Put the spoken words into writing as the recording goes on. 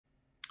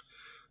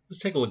Let's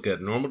take a look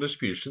at normal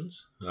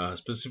distributions.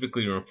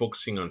 Specifically, we're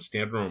focusing on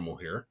standard normal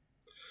here.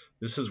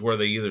 This is where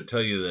they either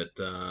tell you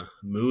that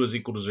mu is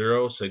equal to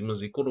 0, sigma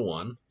is equal to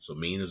 1, so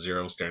mean is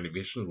 0, standard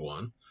deviation is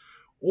 1,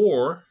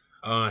 or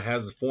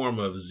has the form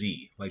of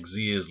z, like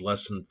z is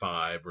less than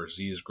 5, or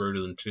z is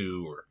greater than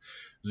 2, or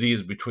z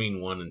is between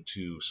 1 and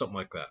 2, something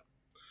like that.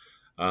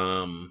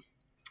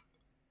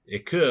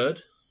 It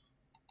could,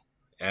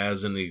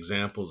 as in the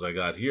examples I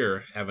got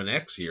here, have an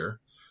x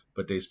here,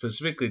 but they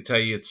specifically tell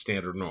you it's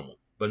standard normal.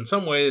 But in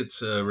some way,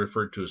 it's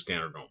referred to as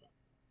standard normal.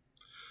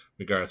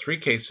 We got our three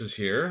cases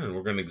here, and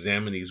we're going to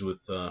examine these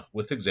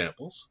with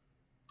examples.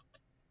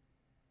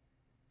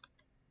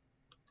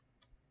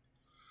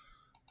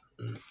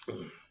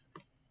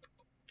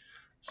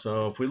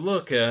 So if we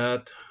look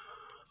at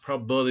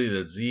probability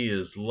that z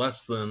is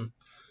less than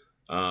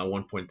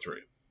 1.3.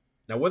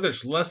 Now, whether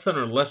it's less than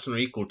or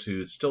equal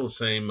to, it's still the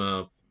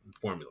same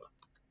formula.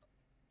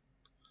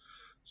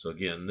 So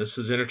again, this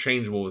is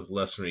interchangeable with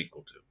less than or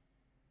equal to.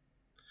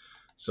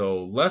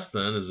 So less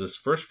than is this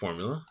first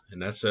formula,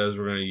 and that says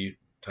we're going to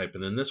type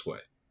it in this way.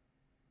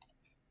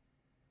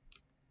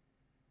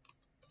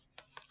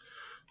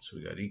 So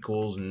we got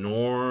equals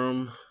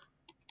norm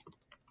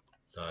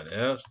dot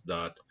s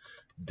dot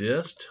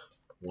dist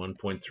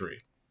 1.3,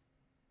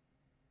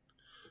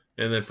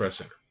 and then press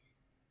enter,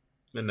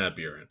 and that'd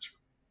be our answer.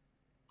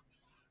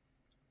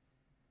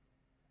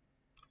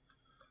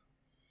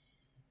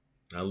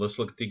 Now let's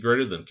look at the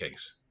greater than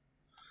case.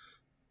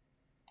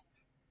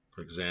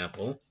 For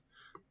example,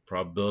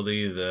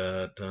 probability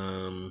that,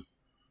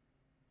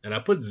 and I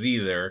put z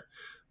there,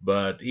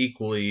 but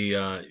equally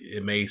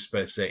it may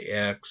say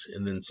x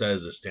and then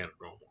says the standard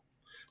normal.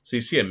 So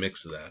you see a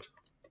mix of that.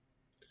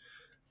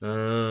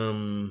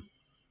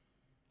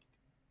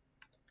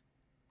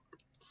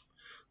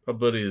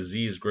 Probability that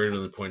z is greater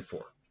than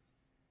 0.4.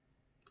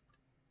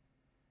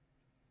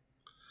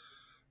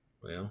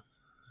 Well,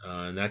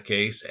 in that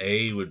case,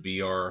 a would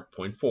be our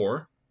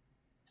 0.4.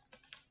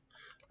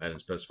 I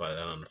didn't specify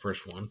that on the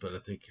first one, but I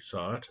think you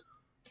saw it.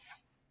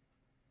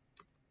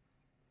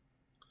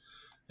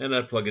 And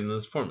I'd plug it into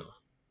this formula.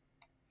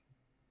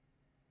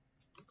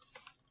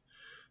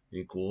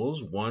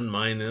 Equals 1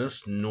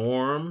 minus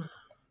norm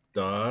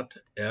dot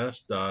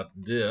s dot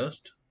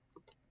dist,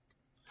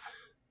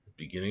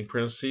 beginning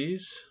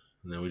parentheses,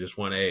 and then we just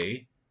want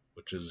a,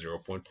 which is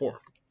 0.4.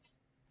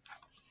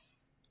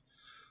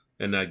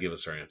 And that gives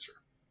us our answer.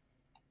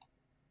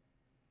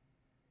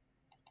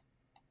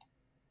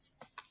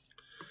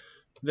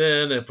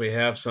 Then if we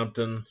have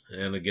something,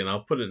 and again,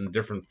 I'll put it in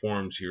different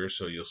forms here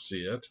so you'll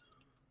see it.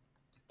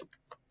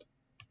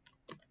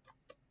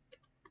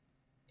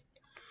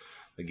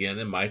 Again,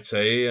 it might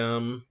say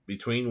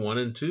between 1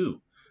 and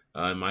 2.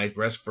 It might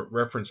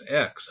reference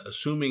x,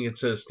 assuming it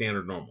says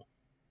standard normal.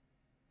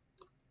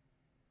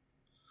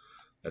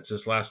 That's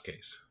this last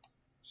case.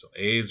 So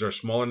a's are a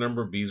smaller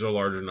number, b's are a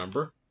larger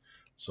number.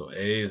 So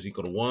a is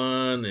equal to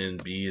 1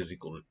 and b is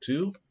equal to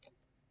 2.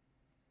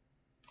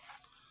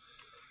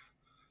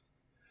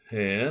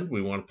 And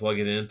we want to plug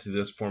it into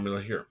this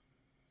formula here.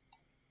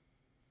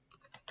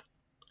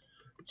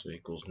 So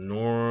equals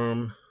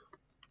norm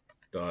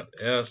dot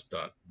s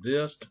dot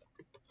dist,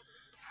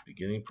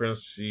 beginning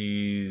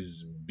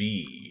parentheses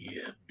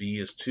b. b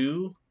is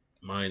 2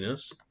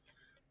 minus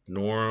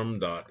norm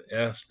dot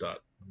s dot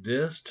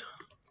dist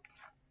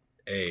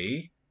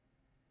a,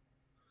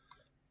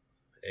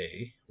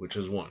 which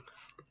is 1.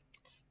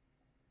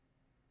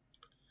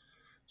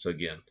 So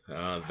again,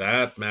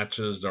 that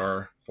matches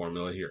our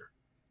formula here.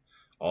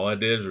 All I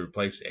did is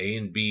replace a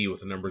and b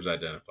with the numbers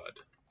identified,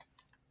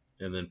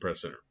 and then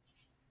press enter.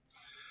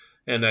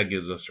 And that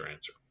gives us our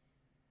answer.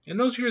 And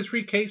those are your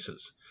three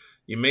cases.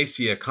 You may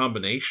see a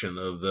combination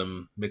of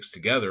them mixed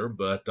together,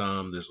 but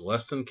there's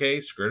less than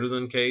case, greater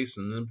than case,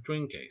 and then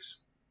between case.